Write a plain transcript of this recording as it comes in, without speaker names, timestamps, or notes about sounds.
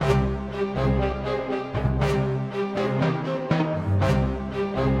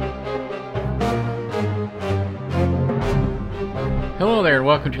Hello there, and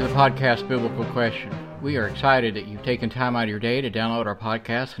welcome to the podcast Biblical Question. We are excited that you've taken time out of your day to download our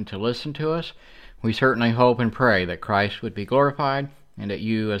podcast and to listen to us. We certainly hope and pray that Christ would be glorified and that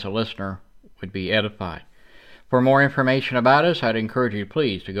you as a listener would be edified. For more information about us, I'd encourage you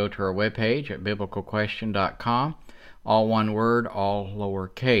please to go to our webpage at biblicalquestion.com, all one word, all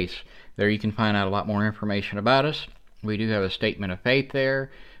lowercase. There you can find out a lot more information about us. We do have a statement of faith there.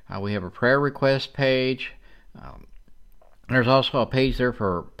 We have a prayer request page. There's also a page there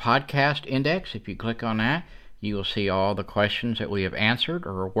for podcast index. If you click on that, you will see all the questions that we have answered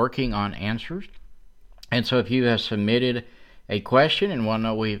or are working on answers. And so if you have submitted a question and want to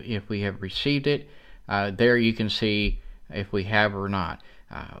know if we have received it, there you can see if we have or not.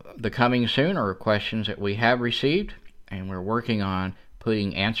 The coming soon are questions that we have received, and we're working on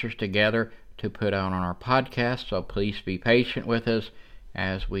putting answers together to put out on our podcast. So please be patient with us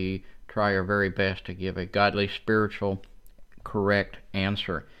as we try our very best to give a godly, spiritual, correct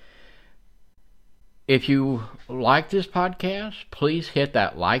answer. If you like this podcast, please hit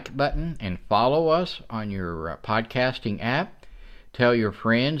that like button and follow us on your podcasting app. Tell your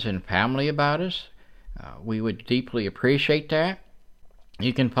friends and family about us. We would deeply appreciate that.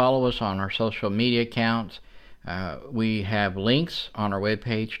 You can follow us on our social media accounts. We have links on our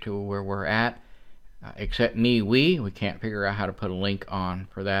webpage to where we're at. Except we can't figure out how to put a link on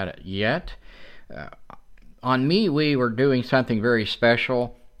for that yet. On MeWe, we're doing something very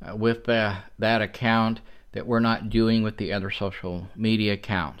special with that account that we're not doing with the other social media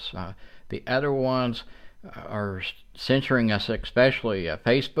accounts. The other ones are censoring us, especially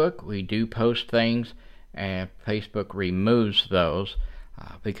Facebook. We do post things, and Facebook removes those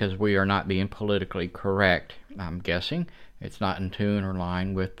because we are not being politically correct, I'm guessing. It's not in tune or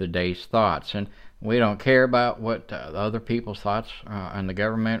line with the day's thoughts. And we don't care about what other people's thoughts and the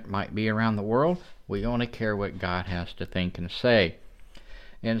government might be around the world. We only care what God has to think and say.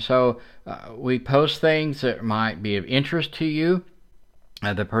 And so we post things that might be of interest to you,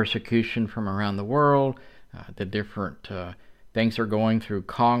 the persecution from around the world, the different things that are going through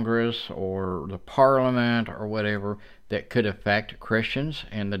Congress or the Parliament or whatever that could affect Christians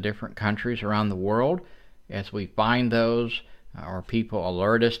in the different countries around the world. As we find those, or people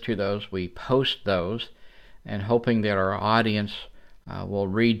alert us to those, we post those, and hoping that our audience will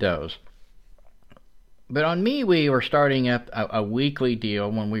read those. But on MeWe, we're starting up a weekly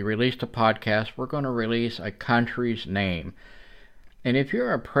deal. When we release a podcast, we're going to release a country's name. And if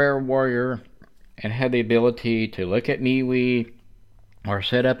you're a prayer warrior and have the ability to look at MeWe or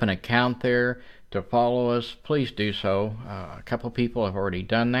set up an account there to follow us, please do so. A couple people have already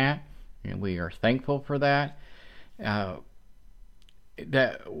done that, and we are thankful for that.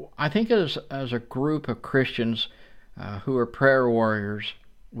 That I think as a group of Christians who are prayer warriors,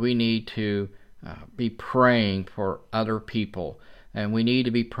 we need to be praying for other people, and we need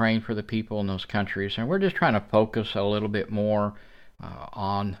to be praying for the people in those countries. And we're just trying to focus a little bit more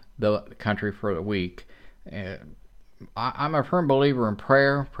on the country for the week. I'm a firm believer in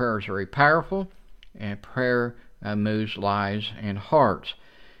prayer. Prayer is very powerful, and prayer moves lives and hearts.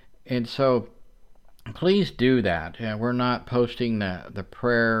 And so please do that. We're not posting the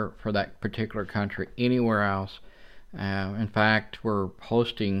prayer for that particular country anywhere else. In fact, we're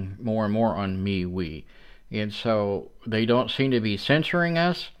posting more and more on MeWe. And so they don't seem to be censoring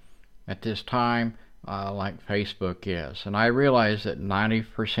us at this time like Facebook is. And I realize that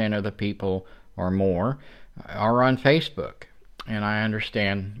 90% of the people or more are on Facebook. And I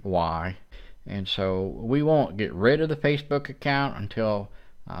understand why. And so we won't get rid of the Facebook account until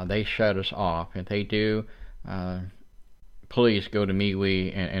they shut us off. If they do, please go to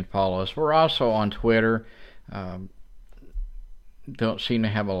MeWe and follow us. We're also on Twitter. Don't seem to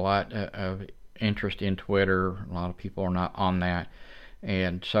have a lot of interest in Twitter. A lot of people are not on that.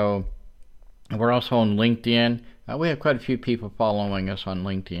 And so we're also on LinkedIn. We have quite a few people following us on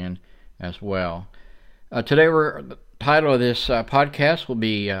LinkedIn as well. Today, the title of this podcast will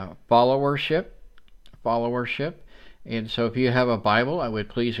be Followership. And so if you have a Bible, I would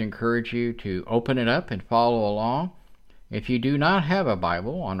please encourage you to open it up and follow along. If you do not have a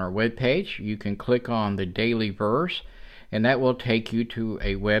Bible, on our webpage, you can click on the daily verse, and that will take you to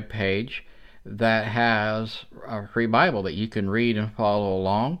a web page that has a free Bible that you can read and follow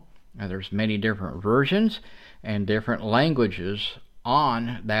along. There's many different versions and different languages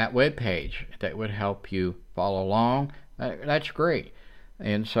on that web page that would help you follow along. That's great.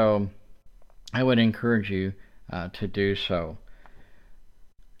 And so I would encourage you to do so.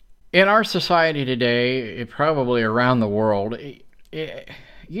 In our society today, probably around the world,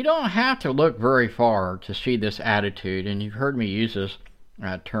 you don't have to look very far to see this attitude, and you've heard me use this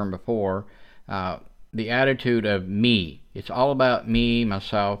term before. the attitude of me. It's all about me,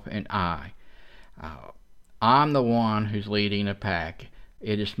 myself, and I. I'm the one who's leading the pack.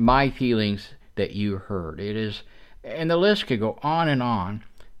 It is my feelings that you hurt. It is, and the list could go on and on.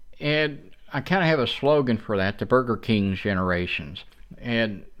 And I kind of have a slogan for that, the Burger King generations.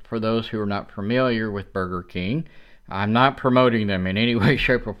 And for those who are not familiar with Burger King, I'm not promoting them in any way,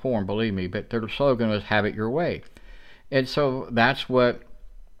 shape, or form, believe me, but their slogan was "Have it your way." And so that's what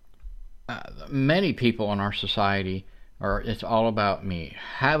many people in our society are. It's all about me.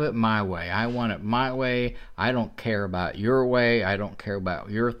 Have it my way. I want it my way. I don't care about your way. I don't care about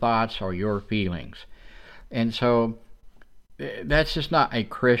your thoughts or your feelings. And so that's just not a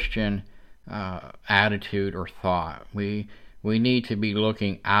Christian attitude or thought. We need to be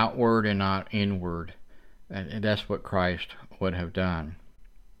looking outward and not inward. And that's what Christ would have done.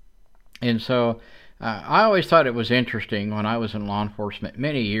 And so I always thought it was interesting when I was in law enforcement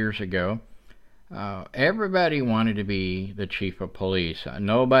many years ago. Everybody wanted to be the chief of police.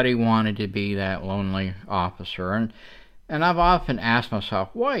 Nobody wanted to be that lonely officer. And I've often asked myself,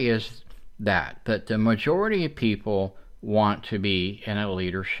 why is that the majority of people want to be in a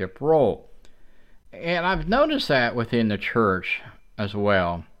leadership role? And I've noticed that within the church as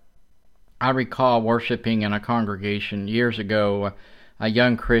well. I recall worshiping in a congregation years ago, a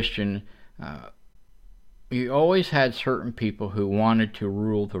young Christian. You always had certain people who wanted to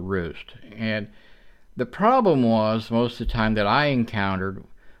rule the roost. And the problem was, most of the time that I encountered,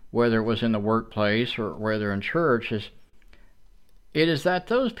 whether it was in the workplace or whether in church, it is that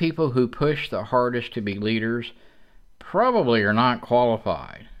those people who push the hardest to be leaders probably are not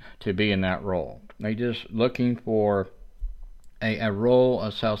qualified to be in that role. They're just looking for a role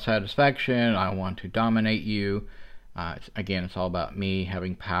of self-satisfaction. I want to dominate you. It's all about me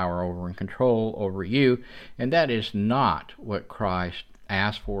having power over and control over you. And that is not what Christ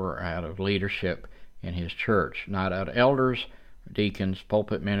asked for out of leadership in his church. Not out of elders, deacons,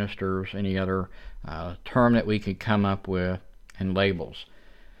 pulpit ministers, any other term that we could come up with, and labels.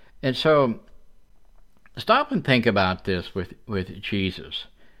 And so stop and think about this with Jesus.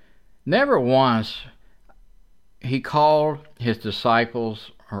 Never once he called his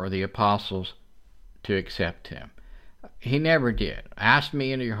disciples or the apostles to accept him. He never did. Ask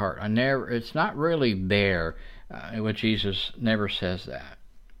me into your heart. It's not really there. When Jesus never says that.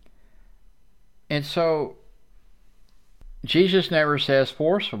 And so Jesus never says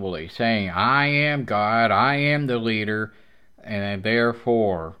forcefully, saying, I am God, I am the leader, and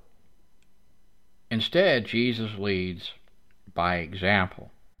therefore. Instead, Jesus leads by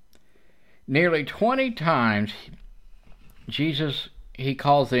example. Nearly 20 times, he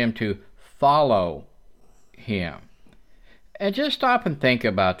calls them to follow him. And just stop and think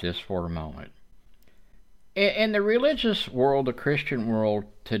about this for a moment. In the religious world, the Christian world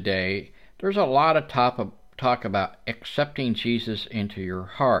today, there's a lot of talk about accepting Jesus into your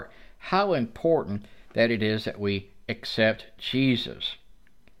heart. How important that it is that we accept Jesus.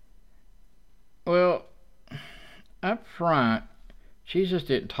 Well, up front, Jesus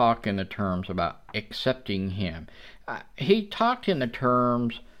didn't talk in the terms about accepting him. He talked in the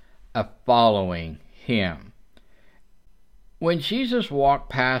terms of following him. When Jesus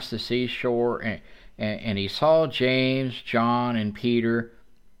walked past the seashore and he saw James, John, and Peter,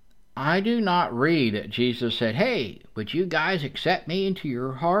 I do not read that Jesus said, hey, would you guys accept me into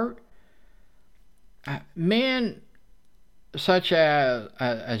your heart? Men such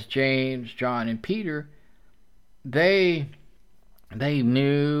as James, John, and Peter, they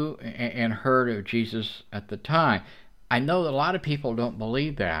knew and heard of Jesus at the time. I know that a lot of people don't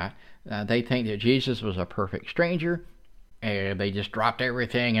believe that. They think that Jesus was a perfect stranger, and they just dropped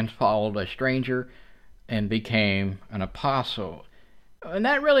everything and followed a stranger and became an apostle. And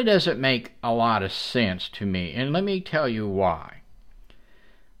that really doesn't make a lot of sense to me, and let me tell you why.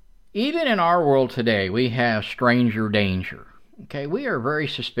 Even in our world today, we have stranger danger. Okay, we are very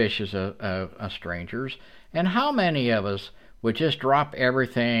suspicious of strangers, and how many of us would just drop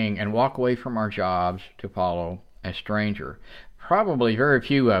everything and walk away from our jobs to follow a stranger? Probably very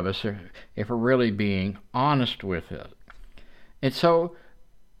few of us, if we're really being honest with it. And so,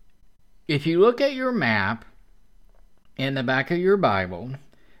 if you look at your map in the back of your Bible,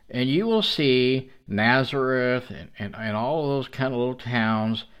 and you will see Nazareth and all of those kind of little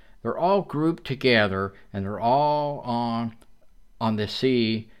towns, they're all grouped together, and they're all on the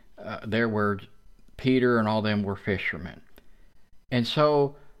sea there where Peter and all them were fishermen. And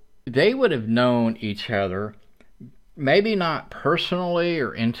so they would have known each other, maybe not personally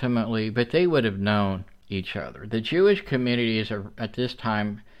or intimately, but they would have known each other. The Jewish communities at this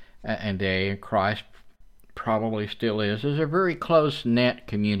time and day, Christ probably still is a very close-knit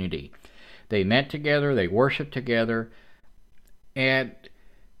community. They met together, they worshiped together, and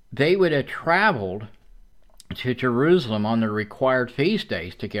they would have traveled to Jerusalem on the required feast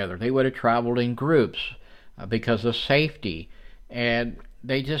days together. They would have traveled in groups because of safety, and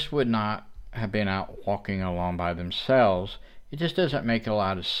they just would not have been out walking along by themselves. It just doesn't make a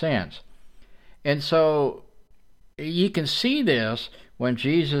lot of sense. And so you can see this when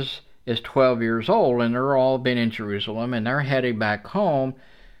Jesus is 12 years old and they're all been in Jerusalem and they're heading back home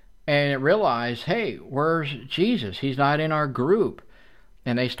and realize, hey, where's Jesus? He's not in our group.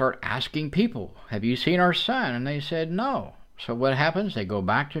 And they start asking people, have you seen our son? And they said, no. So what happens? They go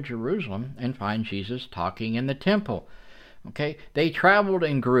back to Jerusalem and find Jesus talking in the temple. Okay, they traveled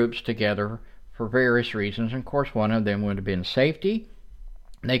in groups together for various reasons. And of course, one of them would have been safety.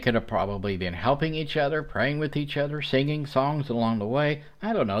 They could have probably been helping each other, praying with each other, singing songs along the way.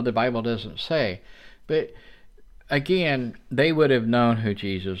 I don't know, the Bible doesn't say. But again, they would have known who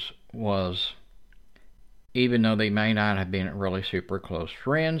Jesus was, even though they may not have been really super close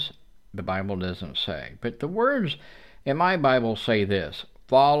friends. The Bible doesn't say. But the words in my Bible say this: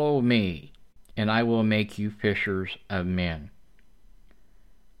 follow me, and I will make you fishers of men.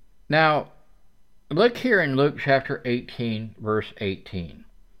 Now, look here in Luke chapter 18, verse 18.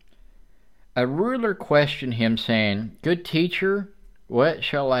 A ruler questioned him, saying, Good teacher, what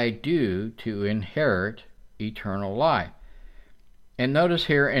shall I do to inherit eternal life? And notice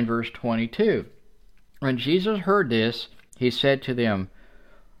here in verse 22, when Jesus heard this, he said to them,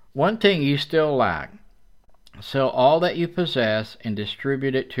 One thing you still lack. Sell all that you possess and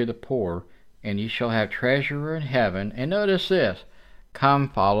distribute it to the poor, and you shall have treasure in heaven. And notice this: come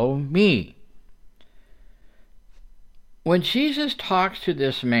follow me. When Jesus talks to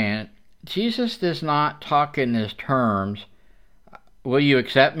this man, Jesus does not talk in these terms, will you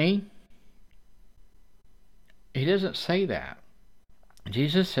accept me? He doesn't say that.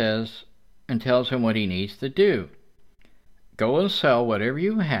 Jesus says and tells him what he needs to do. Go and sell whatever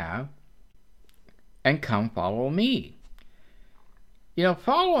you have and come follow me. You know,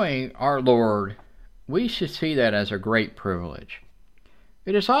 following our Lord, we should see that as a great privilege.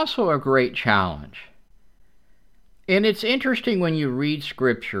 It is also a great challenge. And it's interesting when you read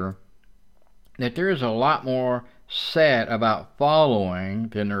Scripture that there is a lot more said about following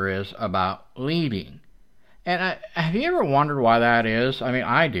than there is about leading. And have you ever wondered why that is? I mean,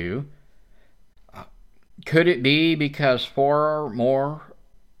 I do. Could it be because 4 or more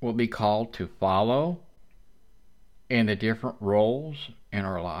will be called to follow in the different roles in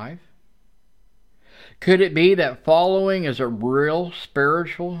our life? Could it be that following is a real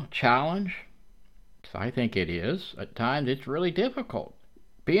spiritual challenge? I think it is. At times it's really difficult.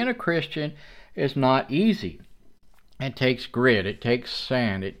 Being a Christian is not easy. It takes grit. It takes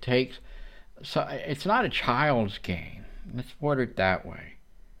sand. It's not a child's game. Let's put it that way.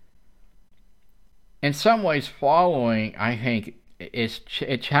 In some ways, following, I think,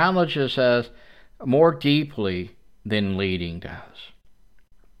 it challenges us more deeply than leading does.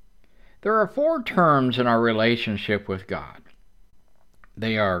 There are 4 terms in our relationship with God.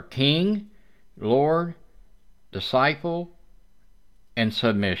 They are King, Lord, disciple, and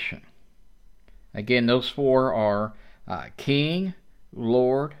submission. Again, those 4 are King,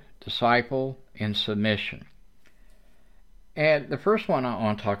 Lord, disciple, and submission. And the first one I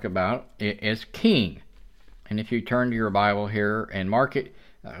want to talk about is King. And if you turn to your Bible here and mark it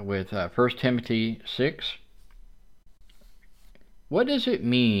with 1 Timothy 6, what does it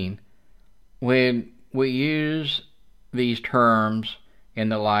mean when we use these terms in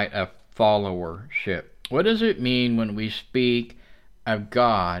the light of followership? What does it mean when we speak of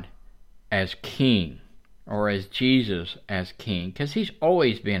God as King, or as Jesus as King? Because he's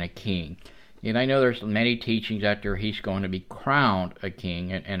always been a king. And I know there's many teachings out there he's going to be crowned a king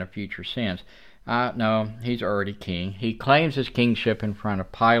in a future sense. No, he's already king. He claims his kingship in front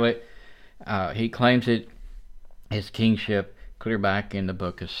of Pilate. He claims his kingship clear back in the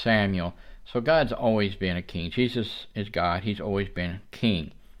book of Samuel. So God's always been a king. Jesus is God. He's always been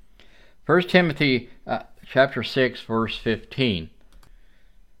king. 1 Timothy chapter 6, verse 15.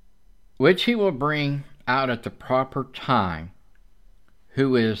 Which he will bring out at the proper time,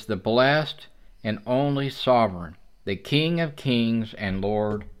 who is the blessed and only sovereign, the King of kings and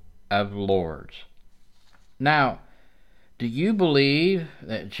Lord of lords. Now, do you believe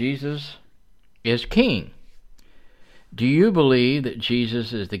that Jesus is King? Do you believe that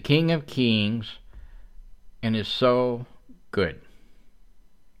Jesus is the King of kings and is so good?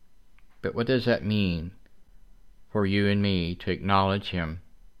 But what does that mean for you and me to acknowledge him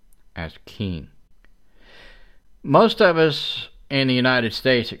as King? Most of us in the United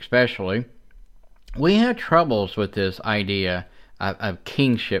States especially, we have troubles with this idea of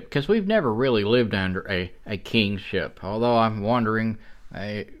kingship, because we've never really lived under a kingship, although I'm wondering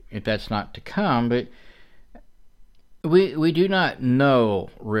if that's not to come, but we do not know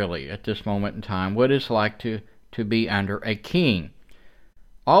really at this moment in time what it's like to be under a king.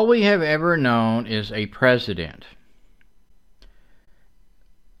 All we have ever known is a president.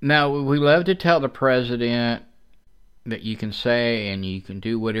 Now, we love to tell the president that you can say and you can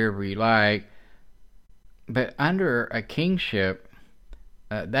do whatever you like, but under a kingship,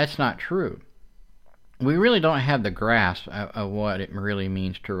 that's not true. We really don't have the grasp of what it really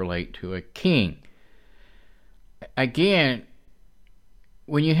means to relate to a king. Again,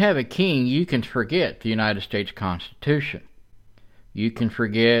 when you have a king, you can forget the United States Constitution. You can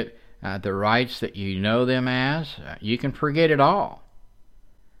forget the rights that you know them as. You can forget it all.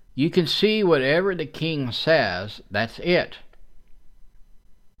 You can see whatever the king says, that's it.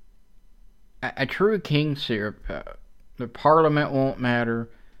 A true kingship, the parliament won't matter,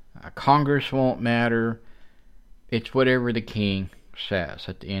 Congress won't matter. It's whatever the king says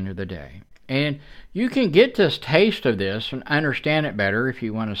at the end of the day. And you can get this taste of this and understand it better if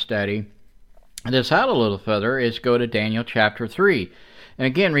you want to study this out a little further. Is go to Daniel chapter 3. And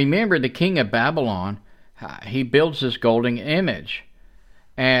again, remember the king of Babylon, he builds this golden image.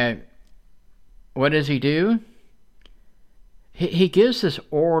 And what does he do? He gives this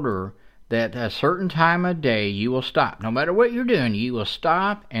order that at a certain time of day you will stop. No matter what you're doing, you will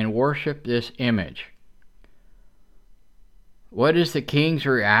stop and worship this image. What is the king's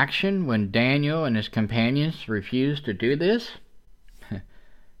reaction when Daniel and his companions refuse to do this?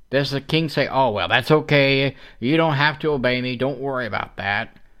 Does the king say, "Oh, well, that's okay. You don't have to obey me. Don't worry about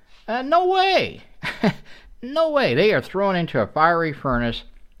that"? No way. No way. They are thrown into a fiery furnace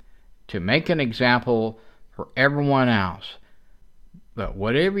to make an example for everyone else. But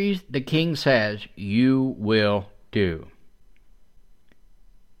whatever the king says, you will do.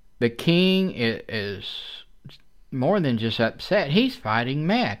 The king is more than just upset. He's fighting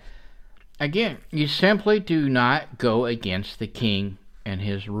mad. Again, you simply do not go against the king and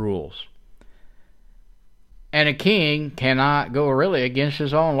his rules. And a king cannot go really against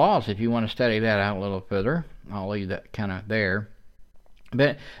his own laws. If you want to study that out a little further, I'll leave that kind of there.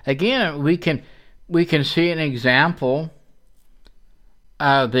 But again, we can see an example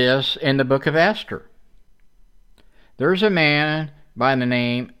of this in the book of Esther. There's a man by the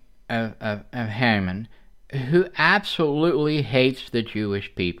name of Haman who absolutely hates the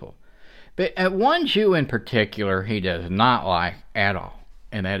Jewish people. But one Jew in particular he does not like at all,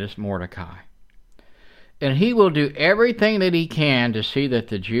 and that is Mordecai. And he will do everything that he can to see that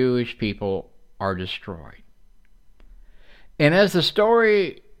the Jewish people are destroyed. And as the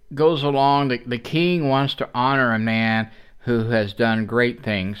story goes along, the king wants to honor a man who has done great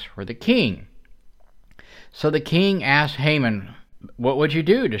things for the king. So the king asked Haman, "What would you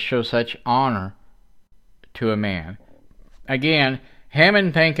do to show such honor to a man?" Again,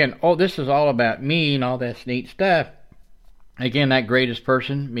 Haman thinking, "Oh, this is all about me and all this neat stuff." Again, that greatest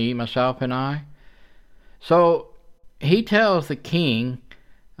person, me, myself, and I. So he tells the king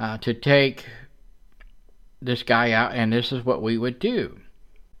to take this guy out, and this is what we would do.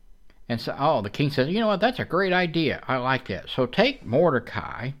 And so, the king says, "You know what, that's a great idea. I like that. So take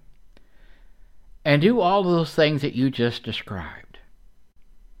Mordecai and do all those things that you just described."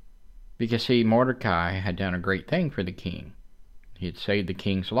 Because, see, Mordecai had done a great thing for the king. He had saved the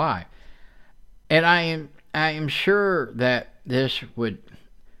king's life. And I am sure that this would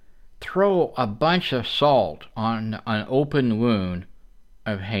throw a bunch of salt on an open wound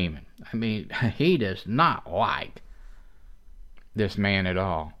of Haman. I mean, he does not like this man at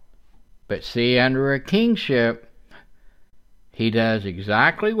all. But see, under a kingship, he does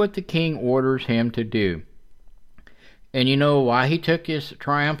exactly what the king orders him to do. And you know why he took his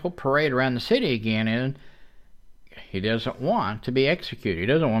triumphal parade around the city again? And he doesn't want to be executed. He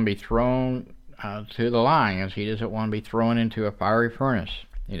doesn't want to be thrown to the lions. He doesn't want to be thrown into a fiery furnace.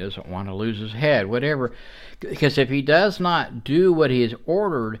 He doesn't want to lose his head, whatever. Because if he does not do what he is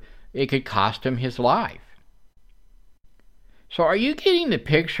ordered, it could cost him his life. So are you getting the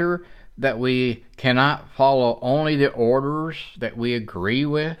picture that we cannot follow only the orders that we agree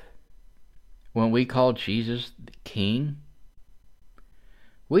with when we call Jesus the King?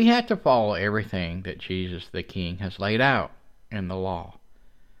 We have to follow everything that Jesus the King has laid out in the law.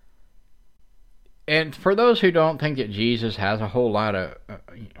 And for those who don't think that Jesus has a whole lot of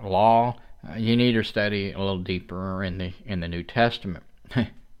law, you need to study a little deeper in the New Testament.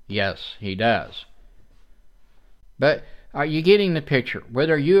 Yes, he does. But are you getting the picture?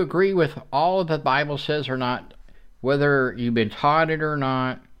 Whether you agree with all the Bible says or not, whether you've been taught it or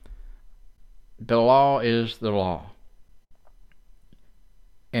not, the law is the law.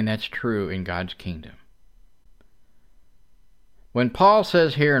 And that's true in God's kingdom. When Paul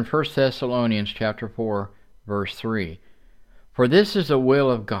says here in 1 Thessalonians chapter 4, verse 3, "For this is the will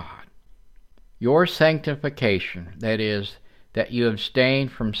of God, your sanctification, that is, that you abstain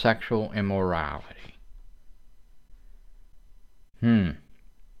from sexual immorality." In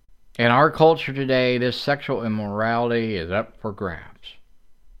our culture today, this sexual immorality is up for grabs.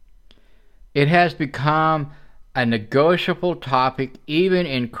 It has become a negotiable topic even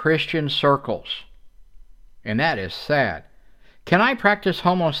in Christian circles. And that is sad. Can I practice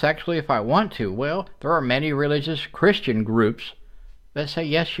homosexuality if I want to? Well, there are many religious Christian groups that say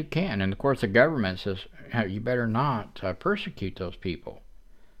yes, you can. And of course the government says, you better not persecute those people.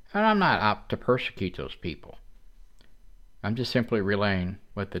 And I'm not out to persecute those people. I'm just simply relaying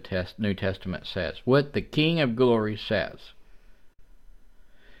what the New Testament says, what the King of Glory says.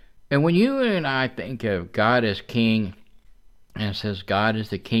 And when you and I think of God as King, and it says God is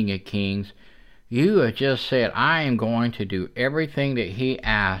the King of Kings, you have just said, I am going to do everything that He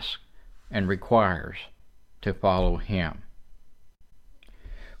asks and requires to follow Him.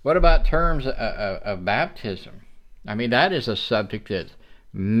 What about terms of baptism? I mean, that is a subject that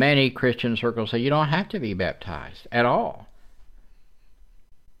many Christian circles say you don't have to be baptized at all.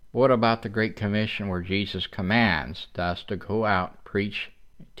 What about the Great Commission where Jesus commands us to go out, preach,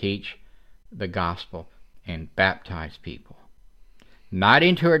 teach the gospel, and baptize people? Not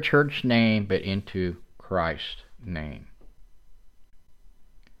into a church name, but into Christ's name.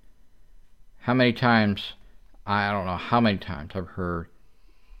 How many times, I don't know how many times I've heard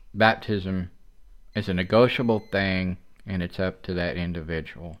baptism is a negotiable thing and it's up to that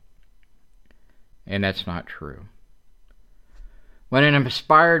individual. And that's not true. When an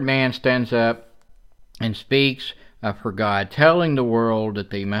inspired man stands up and speaks for God, telling the world that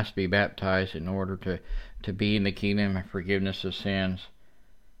they must be baptized in order to be in the kingdom of forgiveness of sins,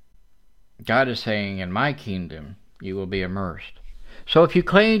 God is saying, in my kingdom, you will be immersed. So if you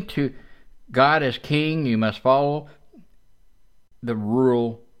claim to God as king, you must follow the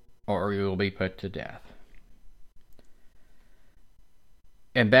rule or you will be put to death.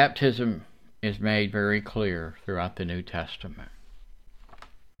 And baptism is made very clear throughout the New Testament.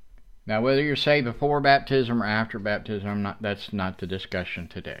 Now, whether you're saved before baptism or after baptism, that's not the discussion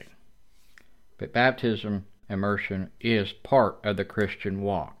today. But baptism, immersion, is part of the Christian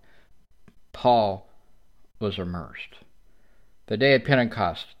walk. Paul was immersed. The day of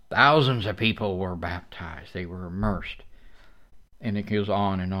Pentecost, thousands of people were baptized. They were immersed. And it goes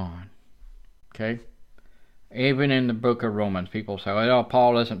on and on. Okay? Even in the book of Romans, people say, well,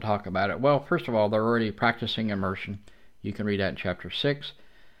 Paul doesn't talk about it. Well, first of all, they're already practicing immersion. You can read that in chapter 6.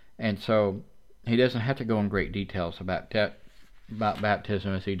 And so he doesn't have to go in great details about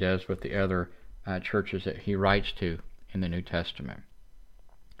baptism as he does with the other churches that he writes to in the New Testament.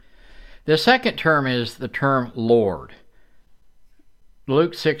 The second term is the term Lord.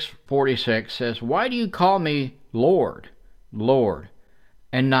 Luke 6:46 says, "Why do you call me Lord, Lord,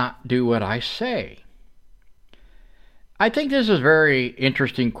 and not do what I say?" I think this is a very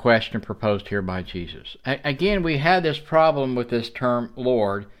interesting question proposed here by Jesus. Again, we have this problem with this term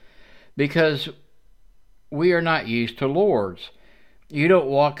Lord because we are not used to lords. You don't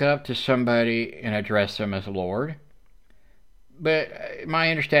walk up to somebody and address them as Lord. But my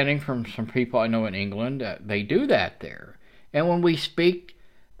understanding from some people I know in England, they do that there. And when we speak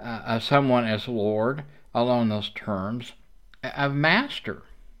of someone as Lord, along those terms, of master.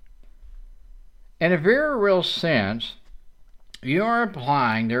 In a very real sense, you are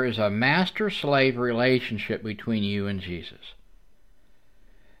implying there is a master-slave relationship between you and Jesus.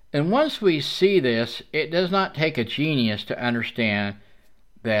 And once we see this, it does not take a genius to understand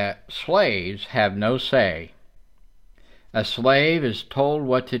that slaves have no say. A slave is told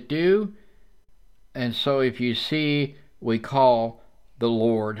what to do, and so if you see we call the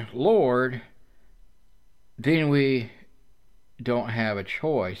Lord, Lord, then we don't have a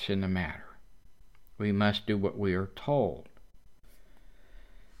choice in the matter. We must do what we are told.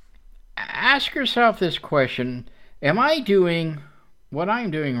 Ask yourself this question, am I doing what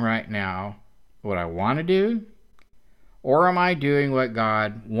I'm doing right now, what I want to do, or am I doing what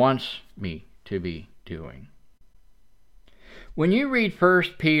God wants me to be doing? When you read 1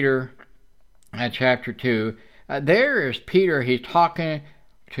 Peter chapter 2, there is Peter, he's talking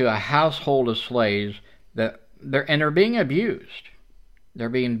to a household of slaves that they're being abused. They're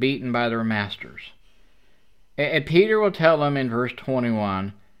being beaten by their masters. And Peter will tell them in verse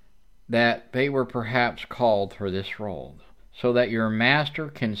 21 that they were perhaps called for this role, so that your master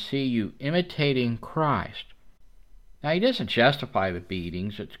can see you imitating Christ. Now, he doesn't justify the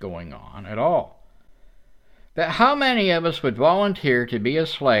beatings that's going on at all. But how many of us would volunteer to be a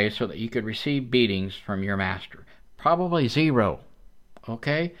slave so that you could receive beatings from your master? Probably zero.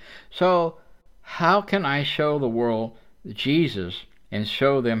 Okay? So, how can I show the world Jesus and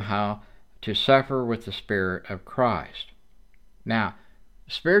show them how to suffer with the Spirit of Christ? Now,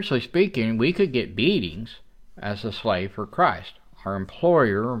 spiritually speaking, we could get beatings as a slave for Christ. Our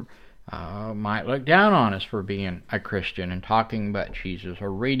employer might look down on us for being a Christian and talking about Jesus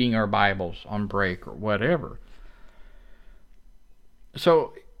or reading our Bibles on break or whatever.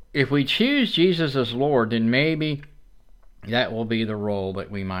 So, if we choose Jesus as Lord, then maybe that will be the role that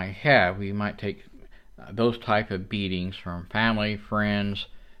we might have. We might take those type of beatings from family, friends,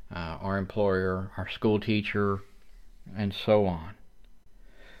 our employer, our school teacher, and so on.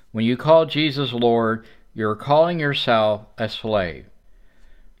 When you call Jesus Lord, you're calling yourself a slave.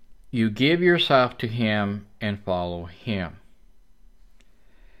 You give yourself to Him and follow Him.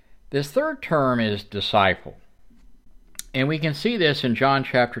 This third term is disciple. And we can see this in John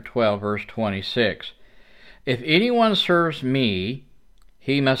chapter 12, verse 26. If anyone serves me,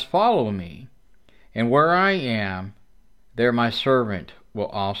 he must follow me. And where I am, there my servant will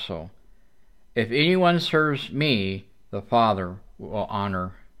also. If anyone serves me, the Father will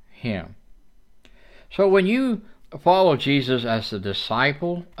honor him. So when you follow Jesus as the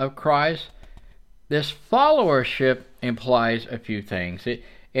disciple of Christ, this followership implies a few things. It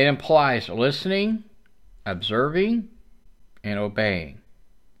implies listening, observing, and obeying.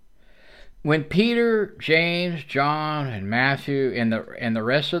 When Peter, James, John, and Matthew, and the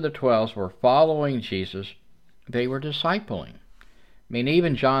rest of the 12 were following Jesus, they were discipling. I mean,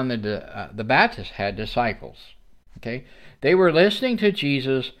 even John the Baptist had disciples. Okay, they were listening to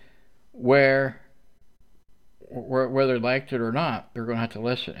Jesus, whether liked it or not, they're going to have to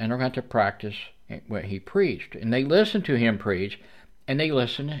listen, and they're going to have to practice what he preached. And they listened to him preach, and they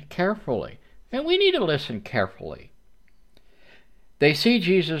listened carefully. And we need to listen carefully. They see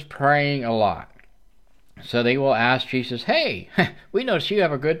Jesus praying a lot. So they will ask Jesus, hey, we notice you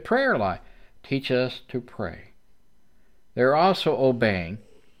have a good prayer life. Teach us to pray. They're also obeying.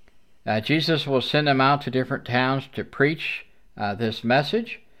 Jesus will send them out to different towns to preach this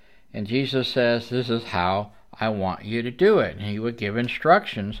message. And Jesus says, this is how I want you to do it. And he would give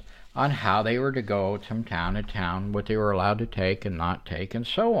instructions on how they were to go from town to town, what they were allowed to take and not take, and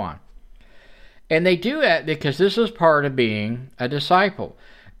so on. And they do that because this is part of being a disciple.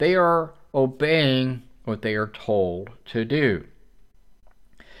 They are obeying what they are told to do.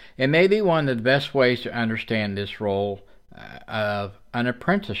 It may be one of the best ways to understand this role of an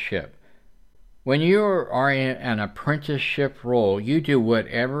apprenticeship. When you are in an apprenticeship role, you do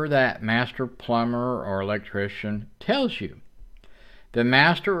whatever that master plumber or electrician tells you. The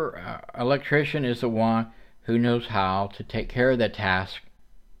master electrician is the one who knows how to take care of the task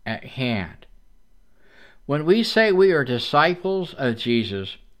at hand. When we say we are disciples of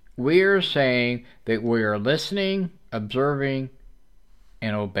Jesus, we are saying that we are listening, observing,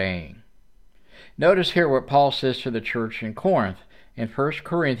 and obeying. Notice here what Paul says to the church in Corinth in 1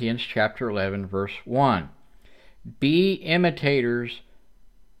 Corinthians chapter 11, verse 1. Be imitators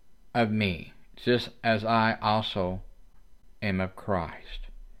of me, just as I also am of Christ.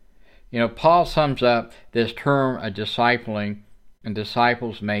 Paul sums up this term of discipling, and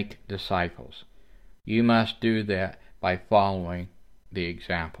disciples make disciples. You must do that by following the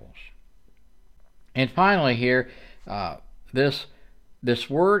examples. And finally here, this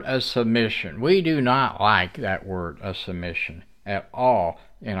word of submission. We do not like that word of submission at all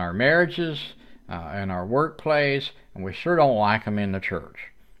in our marriages, in our workplace, and we sure don't like them in the church.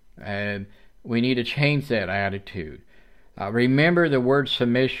 And we need to change that attitude. Remember, the word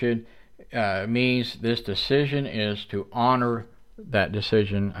submission means this decision is to honor that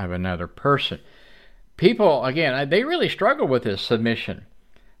decision of another person. People, again, they really struggle with this submission.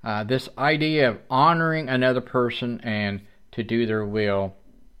 This idea of honoring another person and to do their will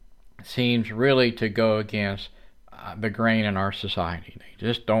seems really to go against the grain in our society. They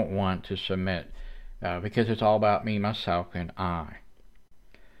just don't want to submit because it's all about me, myself, and I.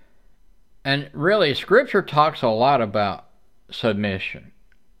 And really, Scripture talks a lot about submission.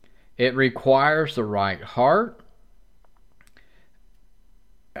 It requires the right heart.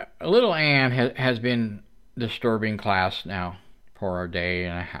 Little Anne has been disturbing class now for a day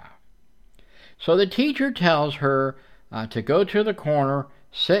and a half. So the teacher tells her to go to the corner,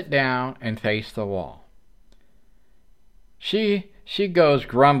 sit down, and face the wall. She goes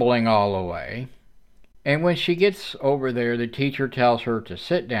grumbling all the way, and when she gets over there, the teacher tells her to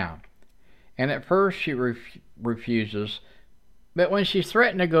sit down. And at first she refuses, but when she's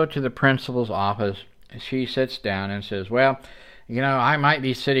threatened to go to the principal's office, she sits down and says, well, I might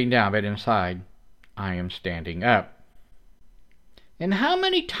be sitting down, but inside, I am standing up. And how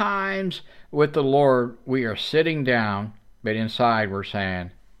many times with the Lord we are sitting down, but inside we're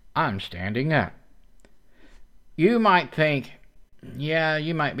saying, I'm standing up. You might think, yeah,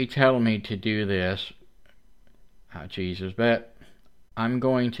 you might be telling me to do this, Jesus, but I'm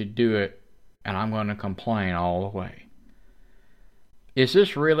going to do it and I'm going to complain all the way. Is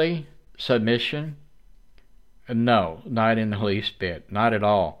this really submission? No, not in the least bit, not at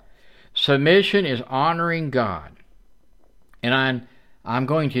all. Submission is honoring God. And I'm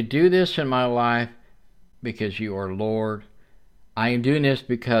going to do this in my life because you are Lord. I am doing this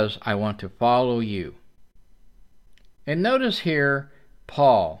because I want to follow you. And notice here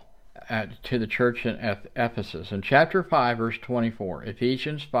Paul to the church in Ephesus in chapter 5, verse 24,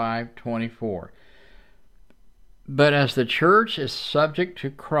 Ephesians 5:24. But as the church is subject to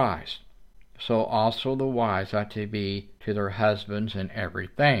Christ, so also the wives ought to be to their husbands in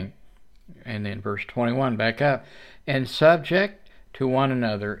everything. And then verse 21, back up, and subject to one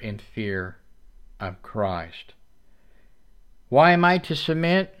another in fear of Christ. Why am I to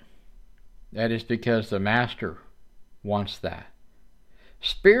submit? That is because the Master wants that.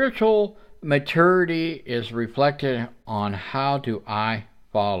 Spiritual maturity is reflected on how do I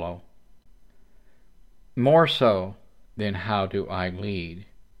follow, more so than how do I lead.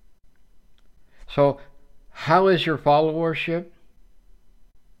 So, how is your followership?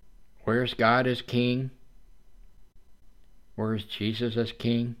 Where's God as King? Where's Jesus as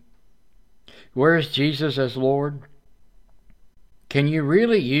King? Where's Jesus as Lord? Can you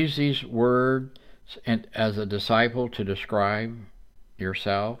really use these words as a disciple to describe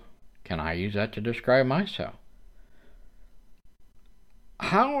yourself? Can I use that to describe myself?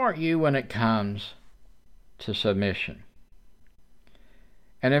 How are you when it comes to submission?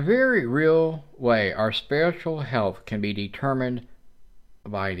 In a very real way, our spiritual health can be determined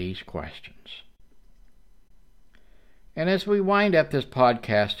by these questions. And as we wind up this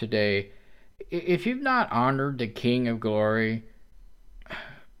podcast today, if you've not honored the King of Glory,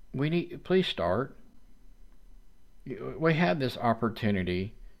 please start. We have this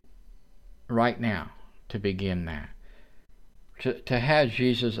opportunity right now to begin that. To have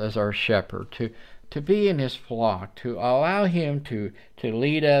Jesus as our shepherd, to be in his flock, to allow him to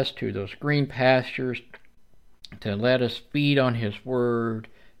lead us to those green pastures, to let us feed on his word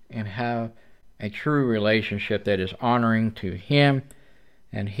and have a true relationship that is honoring to him,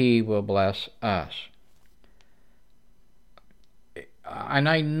 and he will bless us. And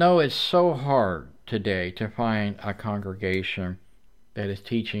I know it's so hard today to find a congregation that is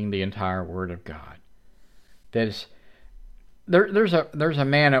teaching the entire Word of God. That is, there's a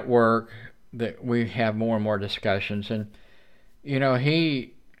man at work that we have more and more discussions, and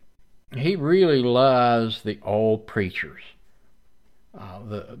he really loves the old preachers,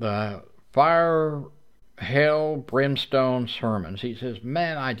 the fire, hell, brimstone sermons. He says,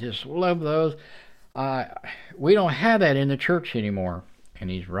 man, I just love those. We don't have that in the church anymore. And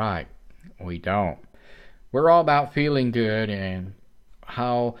he's right. We don't. We're all about feeling good and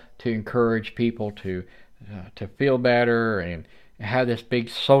how to encourage people to feel better and have this big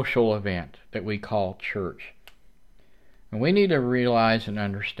social event that we call church. And we need to realize and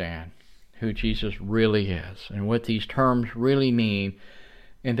understand who Jesus really is and what these terms really mean,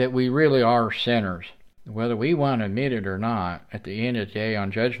 and that we really are sinners. Whether we want to admit it or not, at the end of the day,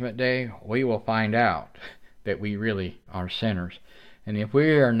 on Judgment Day, we will find out that we really are sinners. And if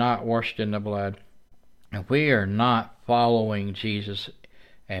we are not washed in the blood, if we are not following Jesus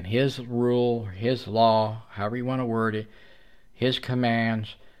and his rule, his law, however you want to word it, his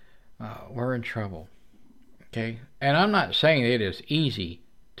commands, we're in trouble. Okay? And I'm not saying it is easy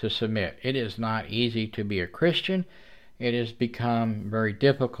to submit. It is not easy to be a Christian. It has become very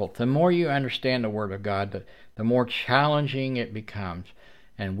difficult. The more you understand the Word of God, the more challenging it becomes.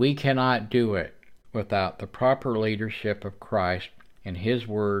 And we cannot do it without the proper leadership of Christ and his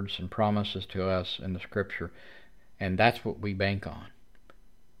words and promises to us in the Scripture. And that's what we bank on.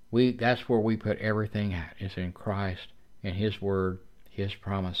 That's where we put everything at, is in Christ and his word, his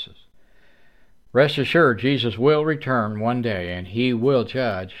promises. Rest assured, Jesus will return one day, and he will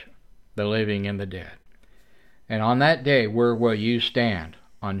judge the living and the dead. And on that day, where will you stand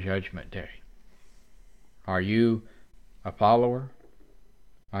on Judgment Day? Are you a follower?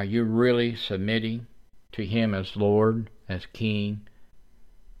 Are you really submitting to him as Lord, as King?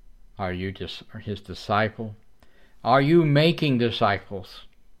 Are you just his disciple? Are you making disciples?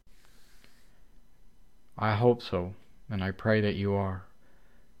 I hope so, and I pray that you are.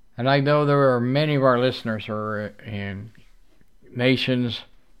 And I know there are many of our listeners who are in nations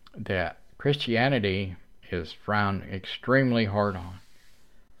that Christianity is frowned extremely hard on.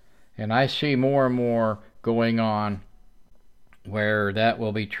 And I see more and more going on where that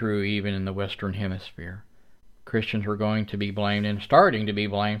will be true even in the Western Hemisphere. Christians are going to be blamed and starting to be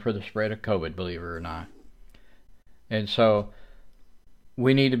blamed for the spread of COVID, believe it or not. And so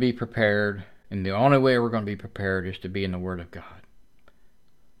we need to be prepared, and the only way we're going to be prepared is to be in the Word of God.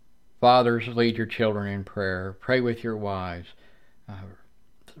 Fathers, lead your children in prayer. Pray with your wives.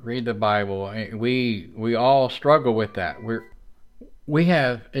 Read the Bible. We all struggle with that. We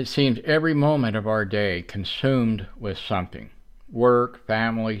have, it seems, every moment of our day consumed with something. Work,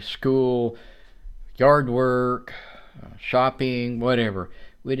 family, school, yard work, shopping, whatever.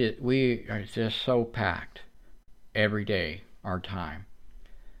 We are just so packed every day, our time.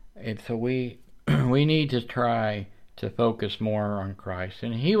 And so we need to try to focus more on Christ,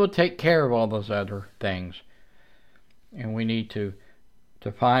 and He will take care of all those other things. And we need to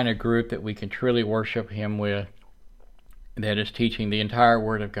find a group that we can truly worship Him with, that is teaching the entire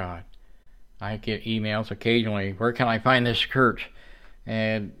Word of God. I get emails occasionally, where can I find this church?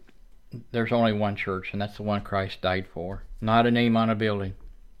 And there's only one church, and that's the one Christ died for. Not a name on a building,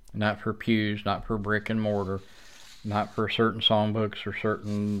 not for pews, not for brick and mortar, not for certain songbooks or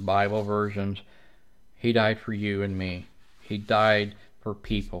certain Bible versions. He died for you and me. He died for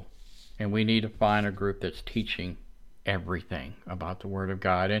people. And we need to find a group that's teaching everything about the Word of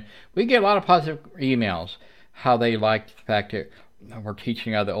God. And we get a lot of positive emails, how they like the fact that we're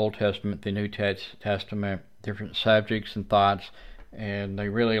teaching out of the Old Testament, the New Testament, different subjects and thoughts. And they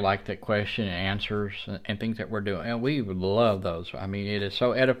really like that question and answers and things that we're doing. And we would love those. I mean, it is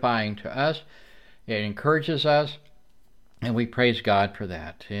so edifying to us. It encourages us. And we praise God for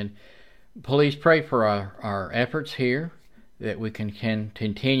that. And please pray for our efforts here, that we can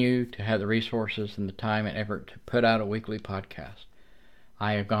continue to have the resources and the time and effort to put out a weekly podcast.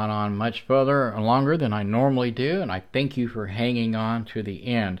 I have gone on much further and longer than I normally do, and I thank you for hanging on to the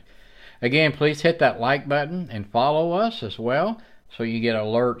end. Again, please hit that like button and follow us as well, so you get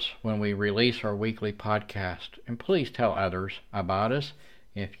alerts when we release our weekly podcast. And please tell others about us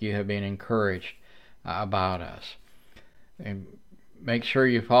if you have been encouraged about us. And make sure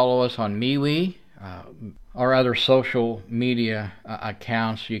you follow us on MeWe, our other social media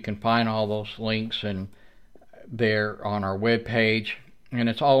accounts. You can find all those links and there on our webpage, and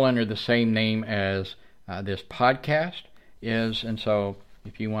it's all under the same name as this podcast is. And so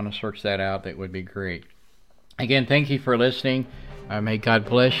if you want to search that out, that would be great. Again, thank you for listening. May God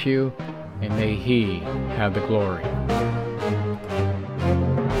bless you, and may He have the glory.